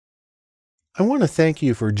I want to thank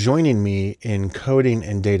you for joining me in coding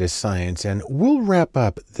and data science, and we'll wrap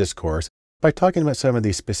up this course by talking about some of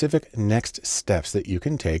the specific next steps that you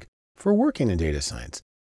can take for working in data science.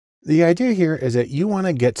 The idea here is that you want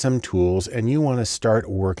to get some tools and you want to start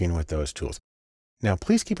working with those tools. Now,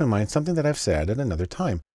 please keep in mind something that I've said at another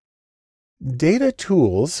time. Data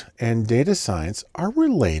tools and data science are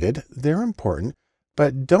related, they're important,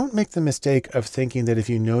 but don't make the mistake of thinking that if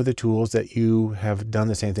you know the tools that you have done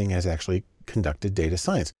the same thing as actually conducted data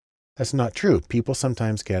science. That's not true. People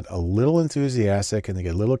sometimes get a little enthusiastic and they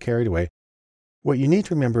get a little carried away. What you need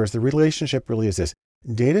to remember is the relationship really is this.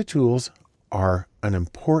 Data tools are an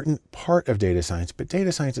important part of data science, but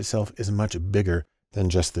data science itself is much bigger than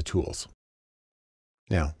just the tools.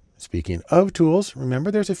 Now, speaking of tools,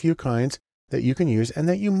 remember there's a few kinds that you can use and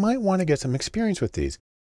that you might want to get some experience with these.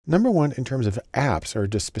 Number one, in terms of apps or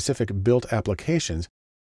just specific built applications,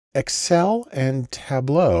 Excel and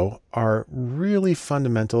Tableau are really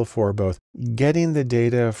fundamental for both getting the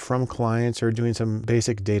data from clients or doing some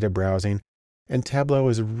basic data browsing. And Tableau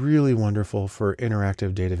is really wonderful for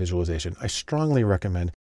interactive data visualization. I strongly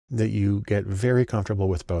recommend that you get very comfortable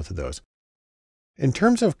with both of those. In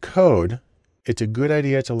terms of code, it's a good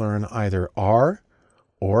idea to learn either R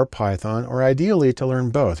or Python, or ideally to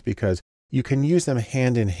learn both because you can use them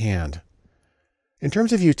hand in hand. In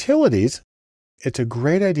terms of utilities, it's a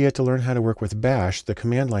great idea to learn how to work with Bash, the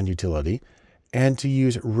command line utility, and to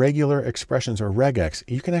use regular expressions or regex.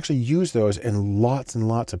 You can actually use those in lots and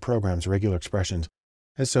lots of programs, regular expressions.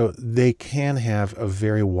 And so they can have a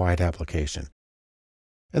very wide application.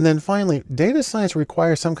 And then finally, data science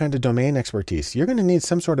requires some kind of domain expertise. You're going to need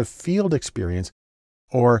some sort of field experience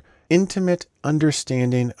or intimate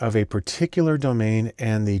understanding of a particular domain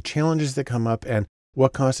and the challenges that come up and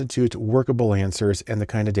what constitutes workable answers and the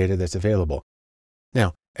kind of data that's available.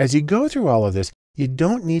 Now, as you go through all of this, you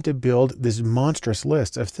don't need to build this monstrous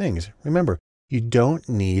list of things. Remember, you don't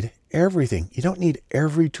need everything. You don't need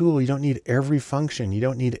every tool. You don't need every function. You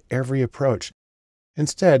don't need every approach.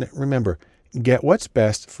 Instead, remember, get what's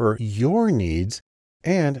best for your needs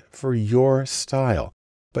and for your style.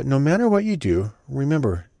 But no matter what you do,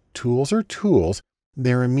 remember, tools are tools.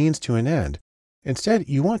 They're a means to an end. Instead,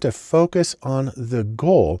 you want to focus on the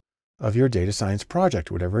goal of your data science project,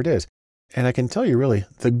 whatever it is. And I can tell you really,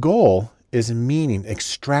 the goal is meaning,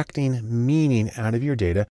 extracting meaning out of your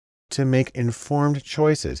data to make informed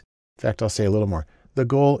choices. In fact, I'll say a little more. The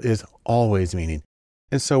goal is always meaning.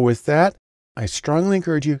 And so with that, I strongly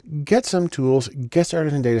encourage you, get some tools, get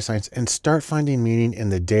started in data science, and start finding meaning in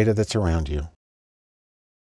the data that's around you.